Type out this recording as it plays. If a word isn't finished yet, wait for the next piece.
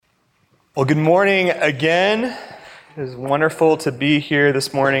Well, good morning again. It is wonderful to be here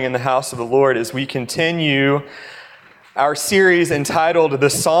this morning in the house of the Lord as we continue our series entitled The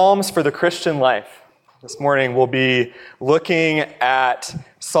Psalms for the Christian Life. This morning we'll be looking at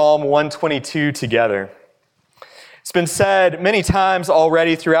Psalm 122 together. It's been said many times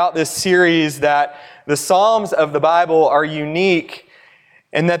already throughout this series that the Psalms of the Bible are unique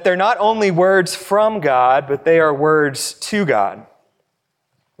in that they're not only words from God, but they are words to God.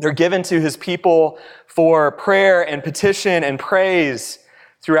 They're given to his people for prayer and petition and praise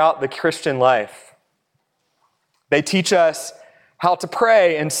throughout the Christian life. They teach us how to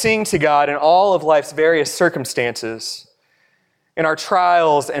pray and sing to God in all of life's various circumstances, in our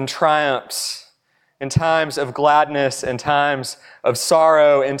trials and triumphs, in times of gladness and times of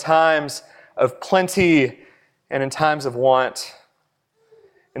sorrow, in times of plenty and in times of want,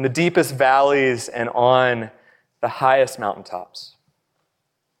 in the deepest valleys and on the highest mountaintops.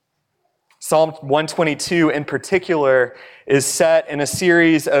 Psalm 122 in particular is set in a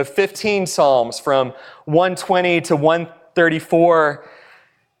series of 15 psalms from 120 to 134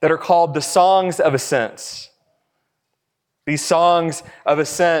 that are called the Songs of Ascents. These songs of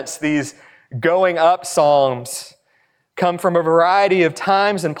ascents, these going up psalms, come from a variety of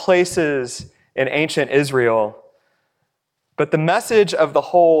times and places in ancient Israel. But the message of the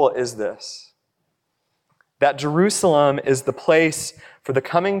whole is this: that Jerusalem is the place for the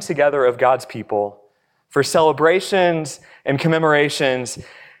coming together of God's people, for celebrations and commemorations,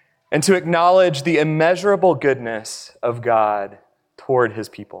 and to acknowledge the immeasurable goodness of God toward his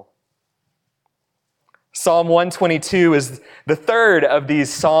people. Psalm 122 is the third of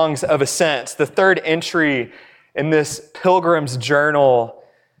these songs of ascents, the third entry in this pilgrim's journal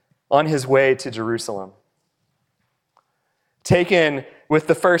on his way to Jerusalem. Taken with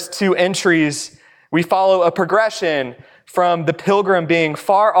the first two entries, we follow a progression from the pilgrim being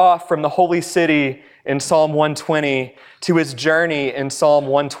far off from the holy city in Psalm 120 to his journey in Psalm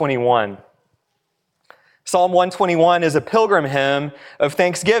 121. Psalm 121 is a pilgrim hymn of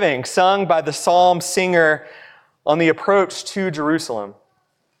thanksgiving sung by the psalm singer on the approach to Jerusalem.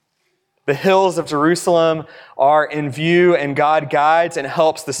 The hills of Jerusalem are in view, and God guides and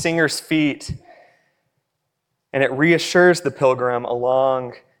helps the singer's feet, and it reassures the pilgrim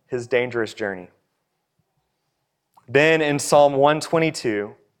along his dangerous journey. Then in Psalm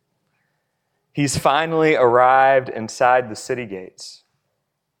 122, he's finally arrived inside the city gates,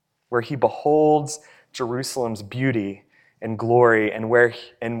 where he beholds Jerusalem's beauty and glory, and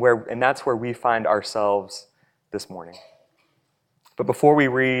that's where we find ourselves this morning. But before we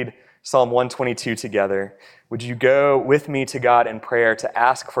read Psalm 122 together, would you go with me to God in prayer to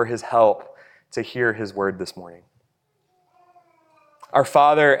ask for his help to hear his word this morning? Our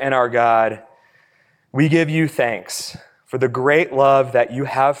Father and our God, we give you thanks for the great love that you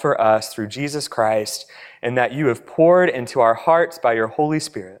have for us through Jesus Christ and that you have poured into our hearts by your Holy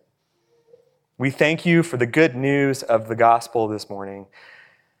Spirit. We thank you for the good news of the gospel this morning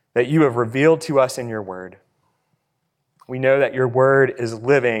that you have revealed to us in your word. We know that your word is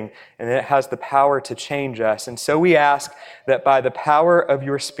living and that it has the power to change us. And so we ask that by the power of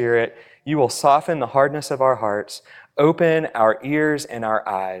your Spirit, you will soften the hardness of our hearts, open our ears and our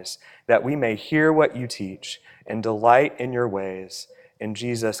eyes, that we may hear what you teach and delight in your ways. In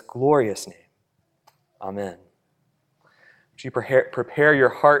Jesus' glorious name, amen. Would you prepare your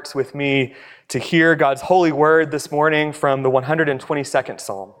hearts with me to hear God's holy word this morning from the 122nd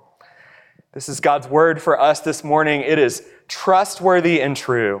Psalm. This is God's word for us this morning. It is trustworthy and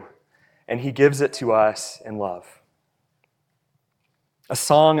true, and he gives it to us in love. A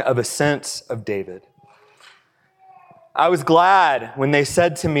song of ascents of David. I was glad when they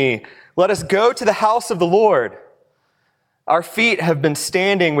said to me, "Let us go to the house of the Lord. Our feet have been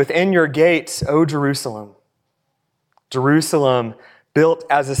standing within your gates, O Jerusalem. Jerusalem, built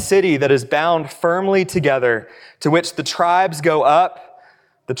as a city that is bound firmly together, to which the tribes go up,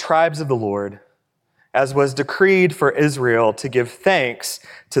 the tribes of the Lord, as was decreed for Israel to give thanks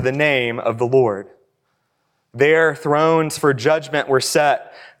to the name of the Lord. There thrones for judgment were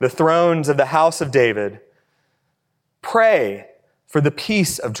set, the thrones of the house of David. Pray for the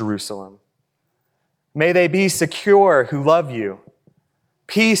peace of Jerusalem. May they be secure who love you.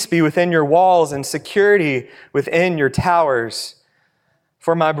 Peace be within your walls and security within your towers.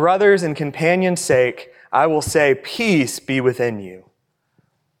 For my brothers and companions' sake, I will say, peace be within you.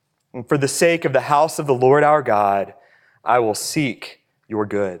 And for the sake of the house of the Lord our God, I will seek your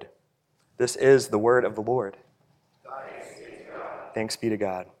good." This is the word of the Lord. Thanks be to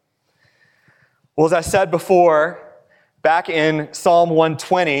God. Well, as I said before, back in Psalm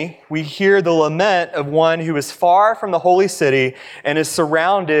 120, we hear the lament of one who is far from the holy city and is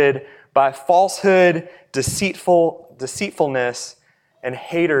surrounded by falsehood, deceitfulness, and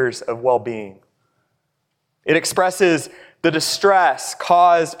haters of well-being. It expresses the distress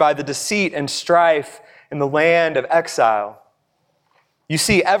caused by the deceit and strife in the land of exile. You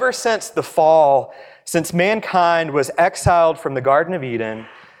see, ever since the fall, since mankind was exiled from the Garden of Eden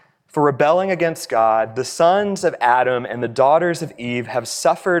for rebelling against God, the sons of Adam and the daughters of Eve have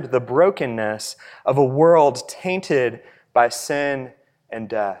suffered the brokenness of a world tainted by sin and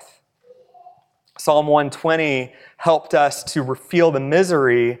death. Psalm 120 helped us to feel the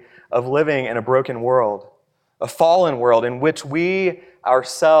misery of living in a broken world, a fallen world in which we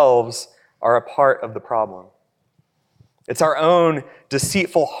ourselves are a part of the problem. It's our own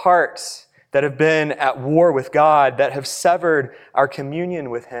deceitful hearts that have been at war with God, that have severed our communion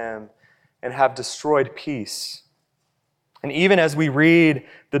with Him and have destroyed peace. And even as we read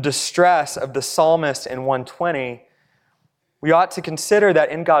the distress of the psalmist in 120, we ought to consider that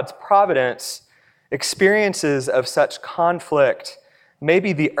in God's providence, experiences of such conflict may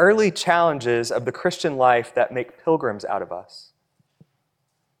be the early challenges of the Christian life that make pilgrims out of us.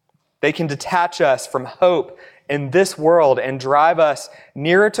 They can detach us from hope in this world and drive us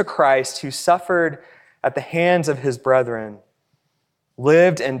nearer to Christ, who suffered at the hands of His brethren,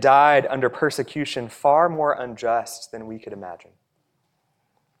 lived and died under persecution far more unjust than we could imagine.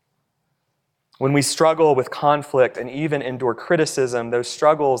 When we struggle with conflict and even endure criticism, those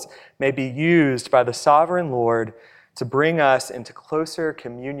struggles may be used by the sovereign Lord to bring us into closer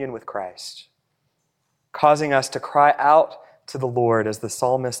communion with Christ, causing us to cry out to the Lord as the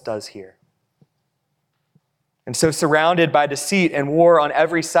psalmist does here. And so, surrounded by deceit and war on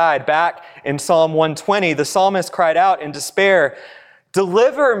every side, back in Psalm 120, the psalmist cried out in despair,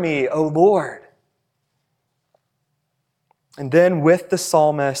 "Deliver me, O Lord." And then with the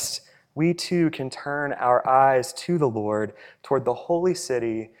psalmist, we too can turn our eyes to the Lord, toward the holy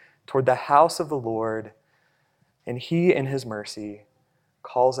city, toward the house of the Lord, and He, in His mercy,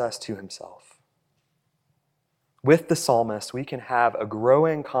 calls us to Himself. With the psalmist, we can have a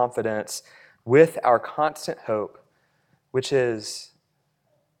growing confidence with our constant hope, which is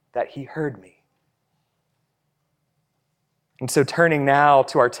that He heard me. And so, turning now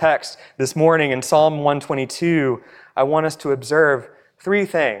to our text this morning in Psalm 122, I want us to observe 3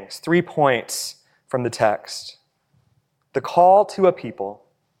 things, 3 points from the text: the call to a people,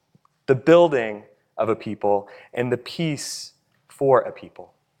 the building of a people, and the peace for a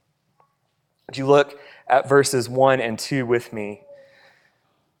people. Would you look at verses 1 and 2 with me?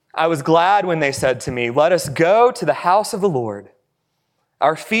 I was glad when they said to me, "Let us go to the house of the Lord.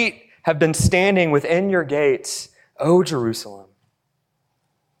 Our feet have been standing within your gates, O Jerusalem."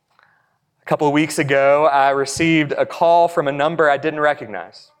 A couple of weeks ago, I received a call from a number I didn't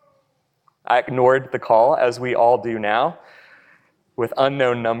recognize. I ignored the call, as we all do now, with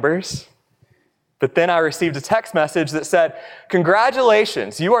unknown numbers. But then I received a text message that said,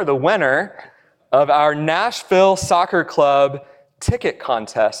 "Congratulations, you are the winner of our Nashville Soccer Club ticket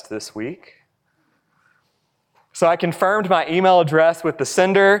contest this week." So I confirmed my email address with the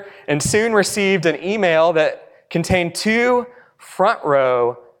sender and soon received an email that contained 2 front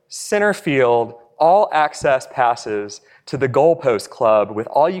row, center field, all access passes to the Goalpost Club with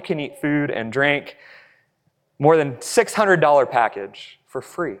all you can eat food and drink, more than $600 package for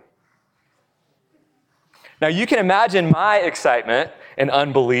free. Now you can imagine my excitement and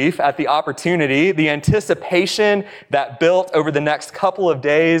unbelief at the opportunity, the anticipation that built over the next couple of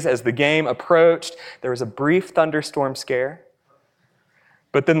days as the game approached. There was a brief thunderstorm scare,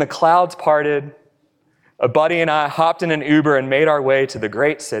 but then the clouds parted. A buddy and I hopped in an Uber and made our way to the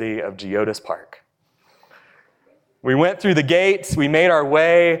great city of Geodis Park. We went through the gates, we made our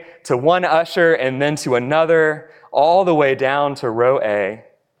way to one usher and then to another, all the way down to row A.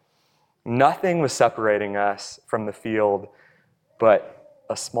 Nothing was separating us from the field but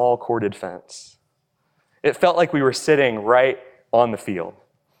a small corded fence. It felt like we were sitting right on the field.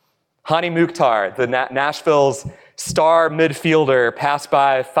 Hani Mukhtar, the Nashville's star midfielder, passed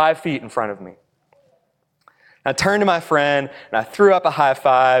by 5 feet in front of me. I turned to my friend and I threw up a high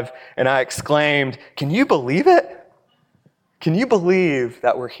five and I exclaimed, "Can you believe it? Can you believe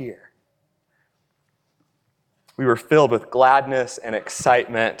that we're here?" We were filled with gladness and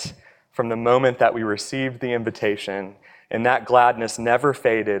excitement from the moment that we received the invitation, and that gladness never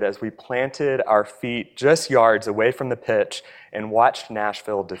faded as we planted our feet just yards away from the pitch and watched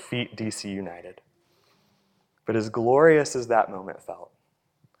Nashville defeat DC United. But as glorious as that moment felt,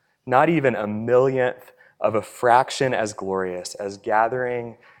 not even a millionth of a fraction as glorious as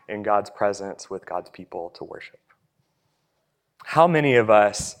gathering in God's presence with God's people to worship. How many of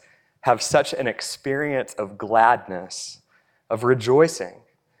us have such an experience of gladness, of rejoicing,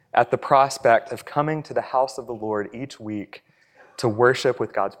 at the prospect of coming to the house of the Lord each week to worship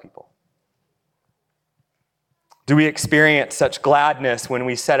with God's people? Do we experience such gladness when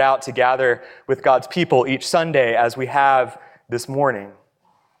we set out to gather with God's people each Sunday as we have this morning?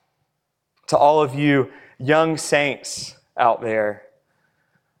 To all of you young saints out there,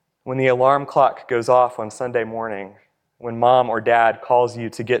 when the alarm clock goes off on Sunday morning, when mom or dad calls you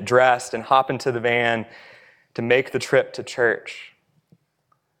to get dressed and hop into the van to make the trip to church,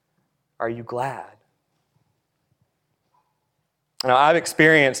 are you glad? Now, I've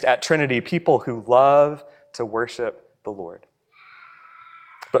experienced at Trinity people who love to worship the Lord.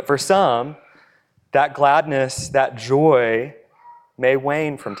 But for some, that gladness, that joy may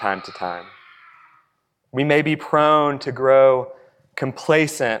wane from time to time. We may be prone to grow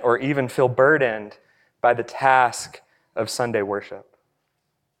complacent or even feel burdened by the task of Sunday worship.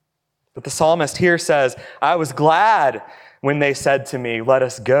 But the psalmist here says, I was glad when they said to me, let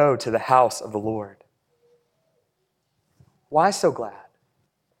us go to the house of the Lord. Why so glad?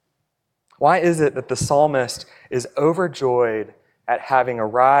 Why is it that the psalmist is overjoyed at having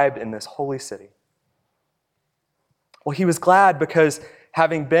arrived in this holy city? Well, he was glad because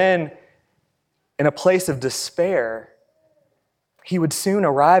having been in a place of despair, he would soon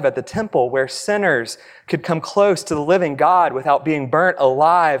arrive at the temple where sinners could come close to the living God without being burnt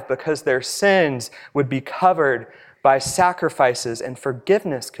alive because their sins would be covered by sacrifices and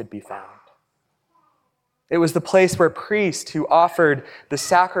forgiveness could be found. It was the place where priests who offered the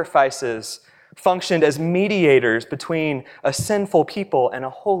sacrifices functioned as mediators between a sinful people and a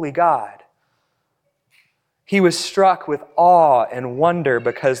holy God. He was struck with awe and wonder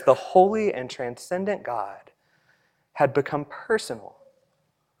because the holy and transcendent God had become personal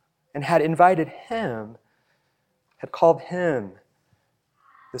and had invited him, had called him,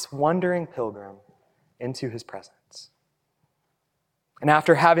 this wandering pilgrim, into his presence. And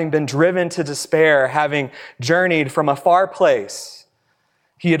after having been driven to despair, having journeyed from a far place,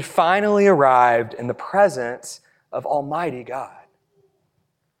 he had finally arrived in the presence of Almighty God.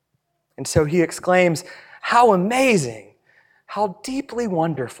 And so he exclaims, how amazing, how deeply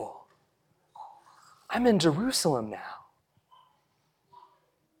wonderful. I'm in Jerusalem now.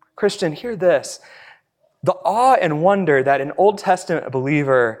 Christian, hear this. The awe and wonder that an Old Testament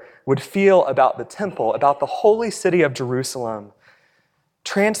believer would feel about the temple, about the holy city of Jerusalem,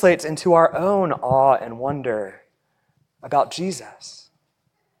 translates into our own awe and wonder about Jesus.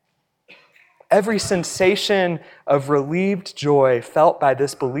 Every sensation of relieved joy felt by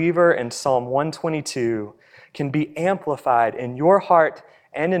this believer in Psalm 122 can be amplified in your heart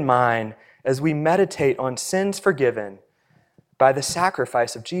and in mine as we meditate on sins forgiven by the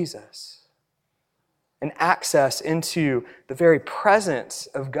sacrifice of Jesus and access into the very presence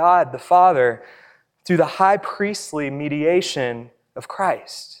of God the Father through the high priestly mediation of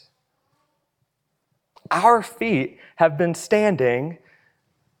Christ. Our feet have been standing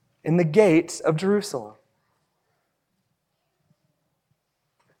in the gates of Jerusalem.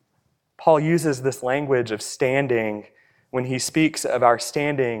 Paul uses this language of standing when he speaks of our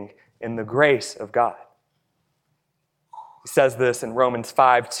standing in the grace of God. He says this in Romans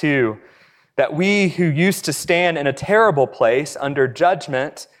 5:2, that we who used to stand in a terrible place under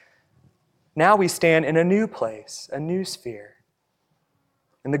judgment, now we stand in a new place, a new sphere,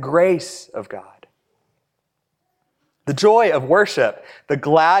 in the grace of God. The joy of worship, the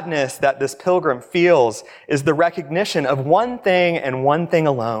gladness that this pilgrim feels, is the recognition of one thing and one thing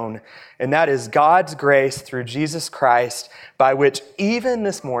alone, and that is God's grace through Jesus Christ, by which even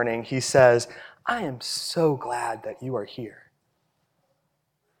this morning he says, I am so glad that you are here.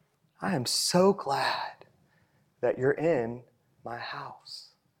 I am so glad that you're in my house.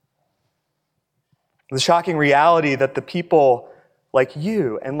 The shocking reality that the people like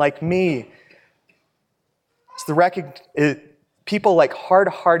you and like me, people like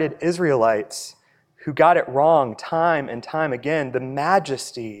hard-hearted Israelites who got it wrong time and time again, the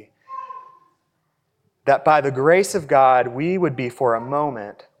majesty that by the grace of God we would be for a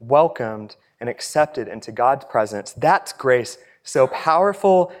moment welcomed and accepted into God's presence. That's grace so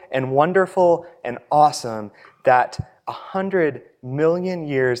powerful and wonderful and awesome that 100 million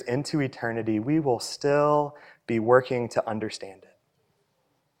years into eternity we will still be working to understand it.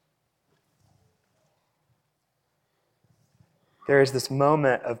 There is this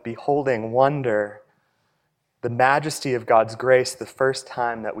moment of beholding wonder, the majesty of God's grace the first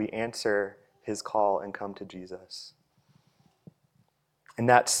time that we answer his call and come to Jesus. And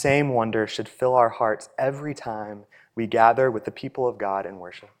that same wonder should fill our hearts every time we gather with the people of God in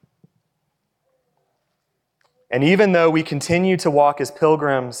worship. And even though we continue to walk as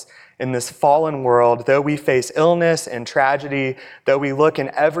pilgrims in this fallen world, though we face illness and tragedy, though we look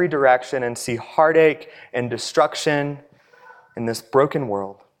in every direction and see heartache and destruction in this broken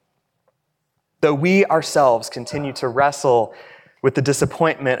world, though we ourselves continue to wrestle with the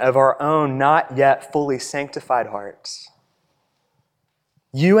disappointment of our own not yet fully sanctified hearts,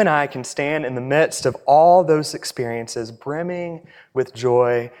 you and I can stand in the midst of all those experiences brimming with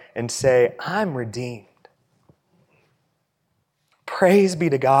joy and say, I'm redeemed. Praise be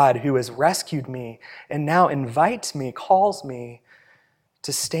to God who has rescued me and now invites me, calls me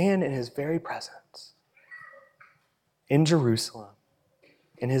to stand in his very presence in Jerusalem,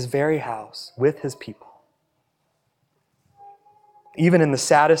 in his very house, with his people. Even in the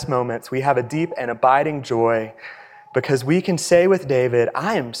saddest moments, we have a deep and abiding joy because we can say with David,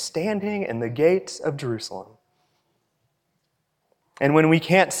 I am standing in the gates of Jerusalem. And when we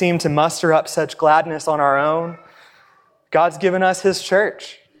can't seem to muster up such gladness on our own, God's given us his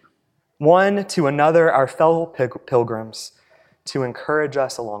church, one to another, our fellow pilgrims, to encourage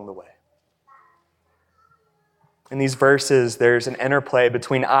us along the way. In these verses, there's an interplay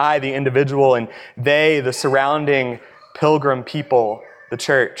between I, the individual, and they, the surrounding pilgrim people, the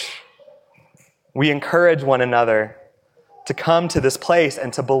church. We encourage one another to come to this place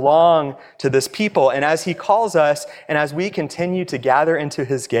and to belong to this people. And as he calls us, and as we continue to gather into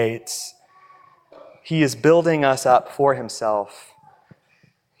his gates, he is building us up for himself.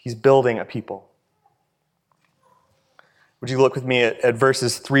 He's building a people. Would you look with me at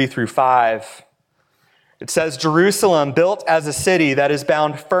verses 3 through 5? It says, Jerusalem, built as a city that is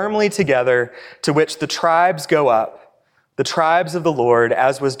bound firmly together, to which the tribes go up, the tribes of the Lord,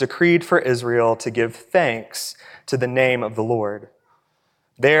 as was decreed for Israel, to give thanks to the name of the Lord.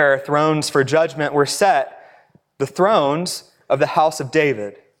 There, thrones for judgment were set, the thrones of the house of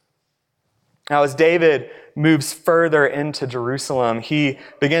David. Now, as David moves further into Jerusalem, he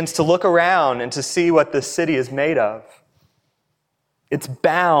begins to look around and to see what this city is made of. It's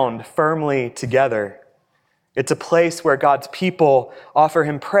bound firmly together. It's a place where God's people offer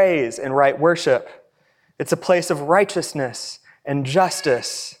him praise and right worship. It's a place of righteousness and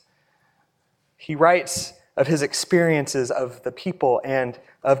justice. He writes of his experiences of the people and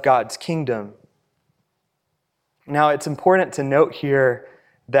of God's kingdom. Now, it's important to note here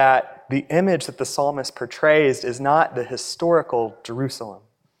that the image that the psalmist portrays is not the historical Jerusalem.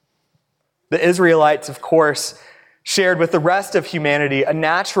 The Israelites, of course, shared with the rest of humanity a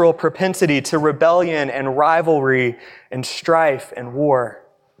natural propensity to rebellion and rivalry and strife and war.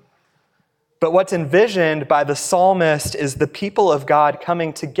 But what's envisioned by the psalmist is the people of God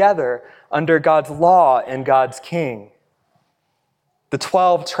coming together under God's law and God's king. The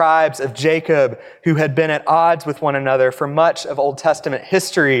 12 tribes of Jacob, who had been at odds with one another for much of Old Testament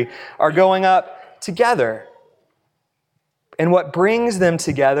history, are going up together. And what brings them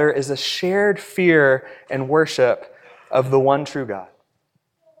together is a shared fear and worship of the one true God.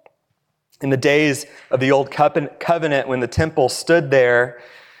 In the days of the Old Covenant, when the temple stood there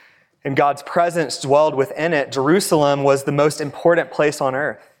and God's presence dwelled within it, Jerusalem was the most important place on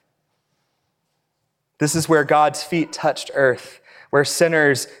earth. This is where God's feet touched earth, where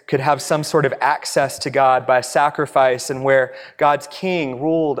sinners could have some sort of access to God by sacrifice, and where God's king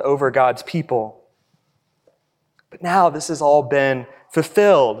ruled over God's people. But now this has all been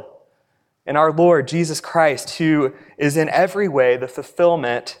fulfilled in our Lord Jesus Christ, who is in every way the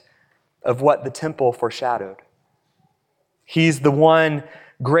fulfillment of what the temple foreshadowed. He's the one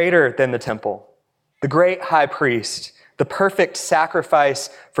greater than the temple, the great high priest, the perfect sacrifice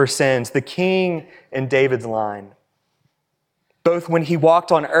for sins, the king in David's line. Both when he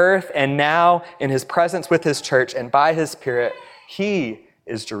walked on earth and now in his presence with his church and by his Spirit, he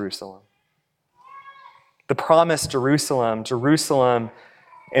is Jerusalem. The promised Jerusalem, Jerusalem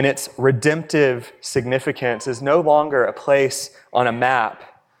in its redemptive significance, is no longer a place on a map.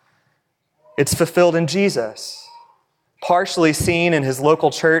 It's fulfilled in Jesus, partially seen in his local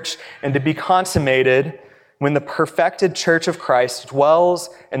church and to be consummated when the perfected church of Christ dwells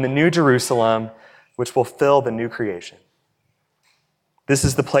in the new Jerusalem, which will fill the new creation. This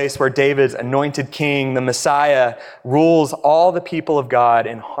is the place where David's anointed king, the Messiah, rules all the people of God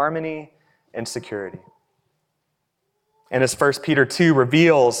in harmony and security. And as 1 Peter 2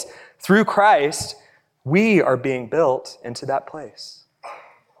 reveals, through Christ, we are being built into that place.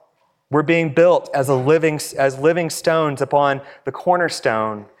 We're being built as living stones upon the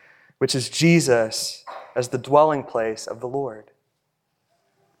cornerstone, which is Jesus, as the dwelling place of the Lord.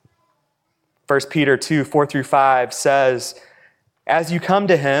 1 Peter 2, 4 through 5 says, as you come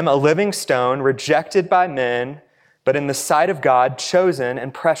to him, a living stone, rejected by men, but in the sight of God, chosen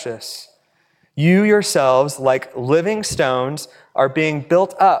and precious. You yourselves, like living stones, are being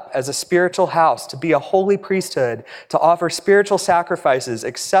built up as a spiritual house to be a holy priesthood, to offer spiritual sacrifices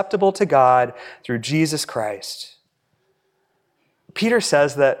acceptable to God through Jesus Christ. Peter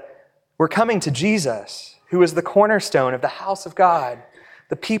says that we're coming to Jesus, who is the cornerstone of the house of God,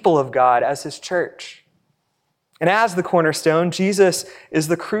 the people of God as his church. And as the cornerstone, Jesus is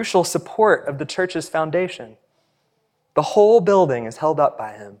the crucial support of the church's foundation. The whole building is held up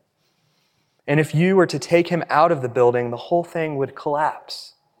by him. And if you were to take him out of the building, the whole thing would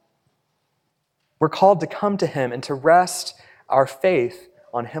collapse. We're called to come to him and to rest our faith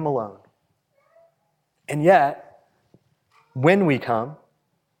on him alone. And yet, when we come,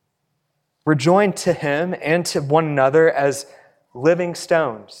 we're joined to him and to one another as living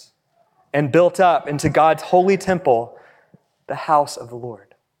stones and built up into God's holy temple, the house of the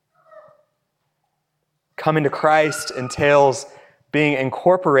Lord. Coming to Christ entails being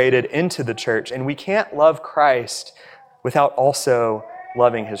incorporated into the church, and we can't love Christ without also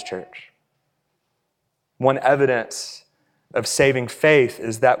loving his church. One evidence of saving faith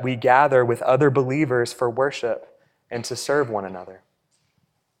is that we gather with other believers for worship and to serve one another.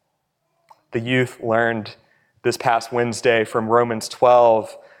 The youth learned this past Wednesday from Romans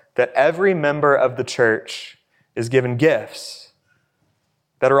 12 that every member of the church is given gifts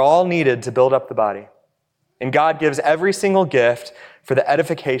that are all needed to build up the body. And God gives every single gift for the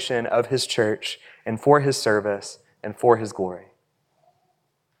edification of his church and for his service and for his glory.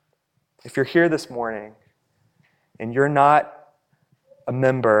 If you're here this morning and you're not a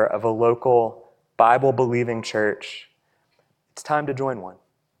member of a local Bible-believing church, it's time to join one.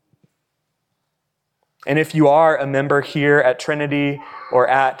 And if you are a member here at Trinity or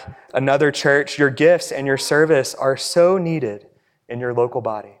at another church, your gifts and your service are so needed in your local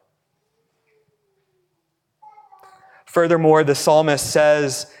body. Furthermore, the psalmist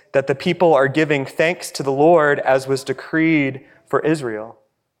says that the people are giving thanks to the Lord as was decreed for Israel.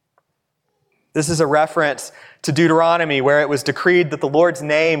 This is a reference to Deuteronomy, where it was decreed that the Lord's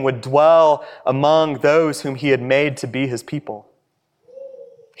name would dwell among those whom he had made to be his people.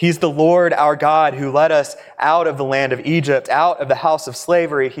 He's the Lord our God who led us out of the land of Egypt, out of the house of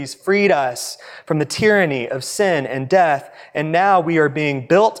slavery. He's freed us from the tyranny of sin and death, and now we are being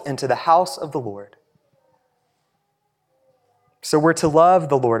built into the house of the Lord. So we're to love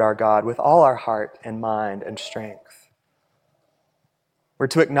the Lord our God with all our heart and mind and strength. We're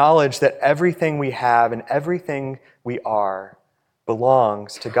to acknowledge that everything we have and everything we are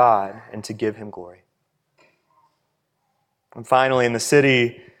belongs to God and to give him glory. And finally, in the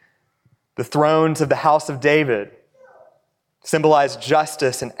city, the thrones of the house of David symbolize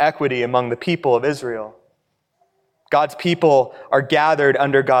justice and equity among the people of Israel. God's people are gathered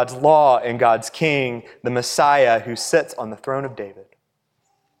under God's law and God's king, the Messiah who sits on the throne of David.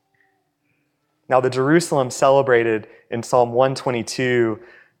 Now, the Jerusalem celebrated in Psalm 122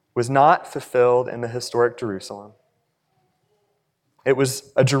 was not fulfilled in the historic Jerusalem. It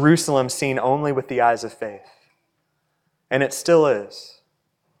was a Jerusalem seen only with the eyes of faith. And it still is.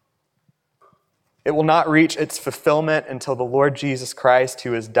 It will not reach its fulfillment until the Lord Jesus Christ,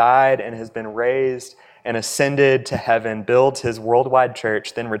 who has died and has been raised and ascended to heaven, builds his worldwide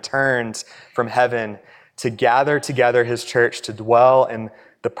church, then returns from heaven to gather together his church to dwell in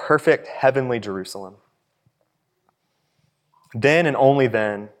the perfect heavenly Jerusalem. Then and only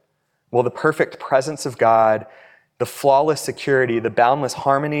then will the perfect presence of God, the flawless security, the boundless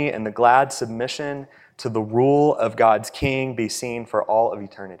harmony, and the glad submission to the rule of God's King be seen for all of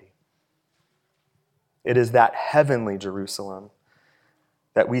eternity. It is that heavenly Jerusalem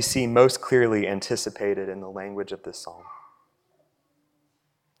that we see most clearly anticipated in the language of this psalm.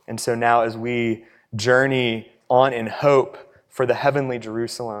 And so now as we journey on in hope for the heavenly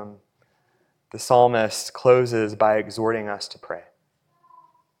Jerusalem, the psalmist closes by exhorting us to pray.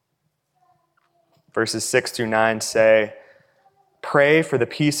 Verses 6-9 say, "Pray for the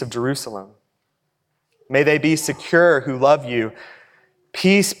peace of Jerusalem. May they be secure who love you.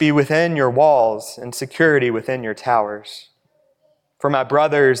 Peace be within your walls and security within your towers. For my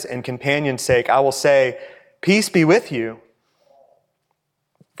brothers and companions' sake, I will say, peace be with you.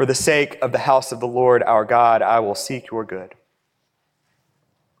 For the sake of the house of the Lord our God, I will seek your good."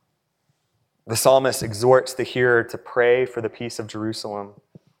 The psalmist exhorts the hearer to pray for the peace of Jerusalem,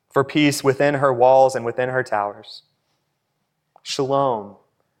 for peace within her walls and within her towers. Shalom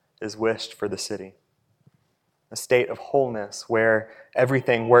is wished for the city, a state of wholeness where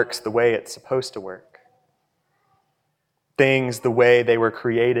everything works the way it's supposed to work, things the way they were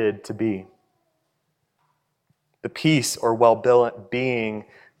created to be. The peace or well-being,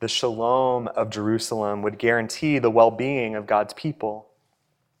 the shalom of Jerusalem would guarantee the well-being of God's people.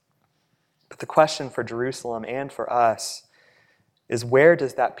 But the question for Jerusalem and for us is, where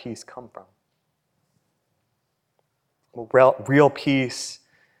does that peace come from? Well, real peace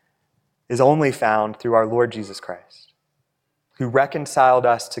is only found through our Lord Jesus Christ, who reconciled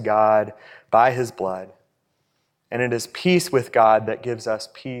us to God by his blood. And it is peace with God that gives us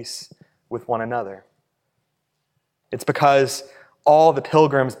peace with one another. It's because all the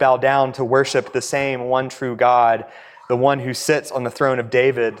pilgrims bow down to worship the same one true God, the one who sits on the throne of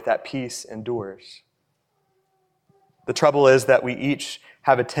David, that peace endures. The trouble is that we each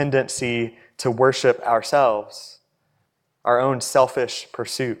have a tendency to worship ourselves, our own selfish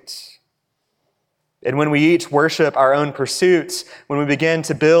pursuits. And when we each worship our own pursuits, when we begin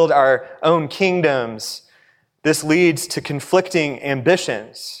to build our own kingdoms, this leads to conflicting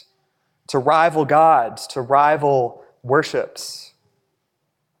ambitions, to rival gods, to rival worships.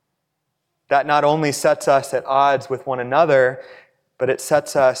 That not only sets us at odds with one another, but it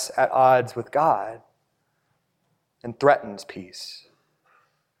sets us at odds with God and threatens peace.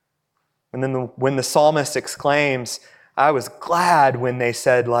 And then when the psalmist exclaims, "I was glad when they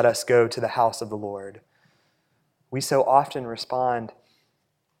said, 'Let us go to the house of the Lord,'" we so often respond,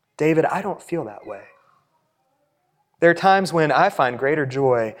 "David, I don't feel that way. There are times when I find greater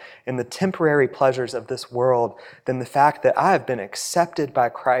joy in the temporary pleasures of this world than the fact that I have been accepted by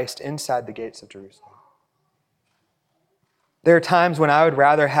Christ inside the gates of Jerusalem. There are times when I would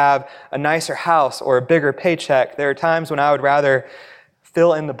rather have a nicer house or a bigger paycheck. There are times when I would rather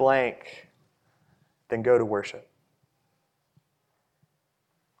fill in the blank than go to worship."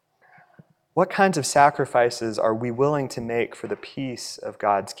 What kinds of sacrifices are we willing to make for the peace of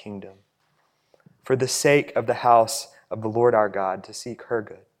God's kingdom, for the sake of the house of the Lord our God, to seek her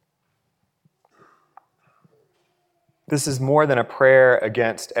good? This is more than a prayer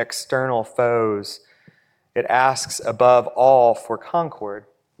against external foes. It asks above all for concord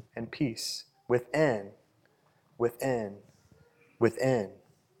and peace within. The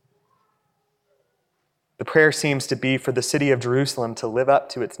prayer seems to be for the city of Jerusalem to live up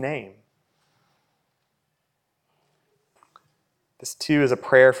to its name. This too is a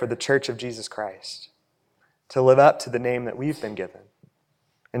prayer for the Church of Jesus Christ, to live up to the name that we've been given.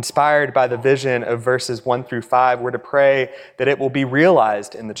 Inspired by the vision of verses 1 through 5, we're to pray that it will be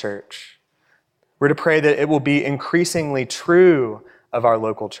realized in the church. We're to pray that it will be increasingly true of our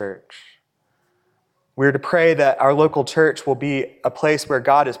local church. We're to pray that our local church will be a place where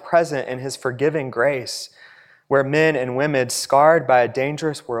God is present in his forgiving grace, where men and women scarred by a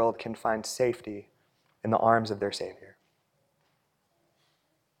dangerous world can find safety in the arms of their Savior.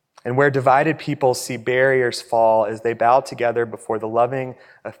 And where divided people see barriers fall as they bow together before the loving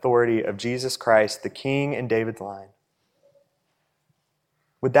authority of Jesus Christ, the King in David's line.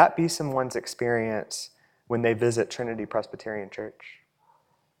 Would that be someone's experience when they visit Trinity Presbyterian Church?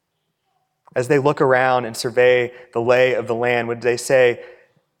 As they look around and survey the lay of the land, would they say,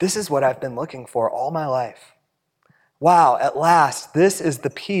 "This is what I've been looking for all my life. Wow, at last, this is the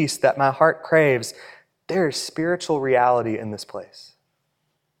peace that my heart craves. There is spiritual reality in this place."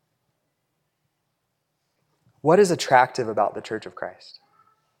 What is attractive about the Church of Christ?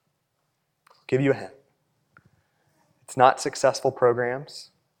 I'll give you a hint. It's not successful programs.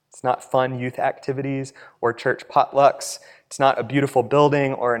 It's not fun youth activities or church potlucks. It's not a beautiful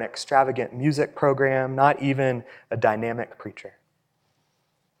building or an extravagant music program, not even a dynamic preacher.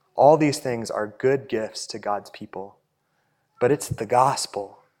 All these things are good gifts to God's people, but it's the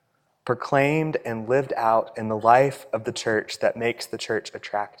gospel proclaimed and lived out in the life of the church that makes the church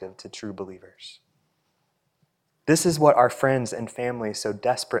attractive to true believers. This is what our friends and family so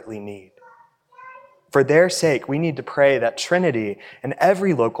desperately need. For their sake, we need to pray that Trinity and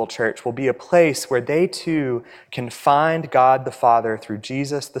every local church will be a place where they too can find God the Father through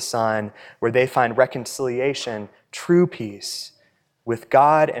Jesus the Son, where they find reconciliation, true peace with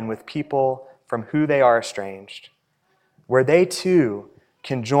God and with people from who they are estranged, where they too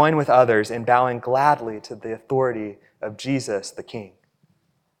can join with others in bowing gladly to the authority of Jesus the King.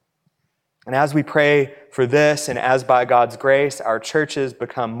 And as we pray for this, and as by God's grace our churches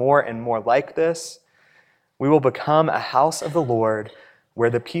become more and more like this, we will become a house of the Lord where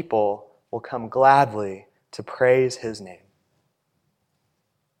the people will come gladly to praise his name.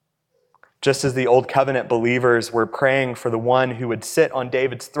 Just as the Old Covenant believers were praying for the one who would sit on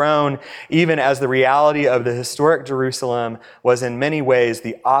David's throne, even as the reality of the historic Jerusalem was in many ways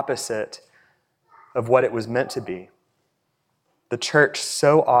the opposite of what it was meant to be, the church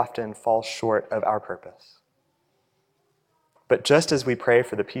so often falls short of our purpose. But just as we pray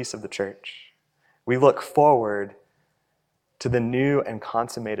for the peace of the church, we look forward to the new and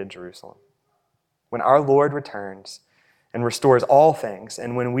consummated Jerusalem, when our Lord returns and restores all things,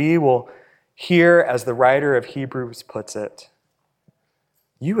 and when we will Here, as the writer of Hebrews puts it,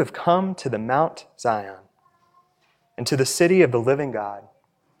 you have come to the Mount Zion and to the city of the living God,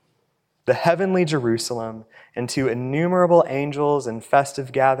 the heavenly Jerusalem, and to innumerable angels in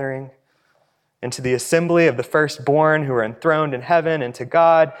festive gathering, and to the assembly of the firstborn who are enthroned in heaven, and to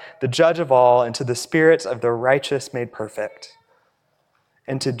God, the judge of all, and to the spirits of the righteous made perfect,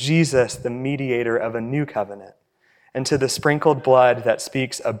 and to Jesus, the mediator of a new covenant, and to the sprinkled blood that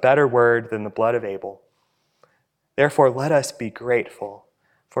speaks a better word than the blood of Abel. Therefore, let us be grateful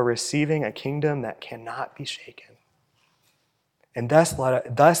for receiving a kingdom that cannot be shaken. And thus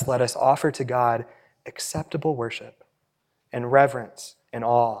let us offer to God acceptable worship and reverence and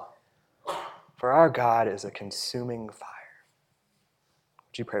awe, for our God is a consuming fire.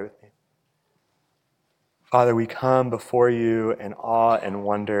 Would you pray with me? Father, we come before you in awe and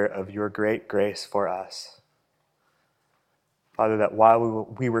wonder of your great grace for us. Father, that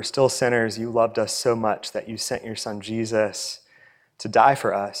while we were still sinners, you loved us so much that you sent your son Jesus to die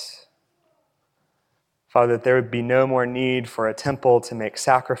for us. Father, that there would be no more need for a temple to make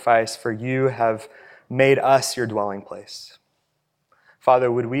sacrifice, for you have made us your dwelling place. Father,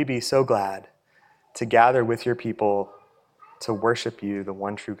 would we be so glad to gather with your people to worship you, the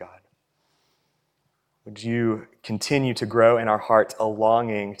one true God? Would you continue to grow in our hearts a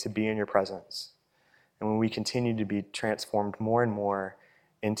longing to be in your presence? And when we continue to be transformed more and more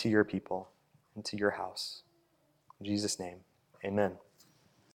into your people, into your house. In Jesus' name, amen.